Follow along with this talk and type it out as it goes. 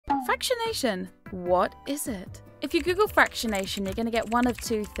Fractionation. What is it? If you Google fractionation, you're going to get one of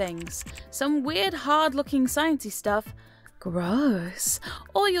two things. Some weird, hard-looking sciencey stuff. Gross.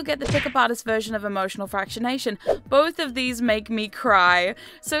 Or you'll get the pickup artist version of emotional fractionation. Both of these make me cry.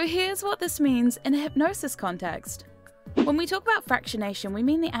 So here's what this means in a hypnosis context. When we talk about fractionation, we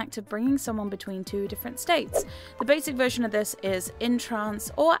mean the act of bringing someone between two different states. The basic version of this is in trance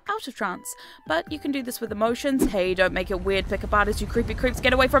or out of trance, but you can do this with emotions. Hey, don't make it weird, pickup artists, you creepy creeps,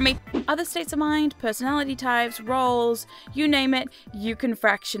 get away from me. Other states of mind, personality types, roles, you name it, you can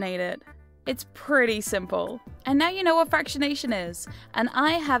fractionate it. It's pretty simple. And now you know what fractionation is. And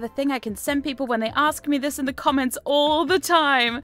I have a thing I can send people when they ask me this in the comments all the time.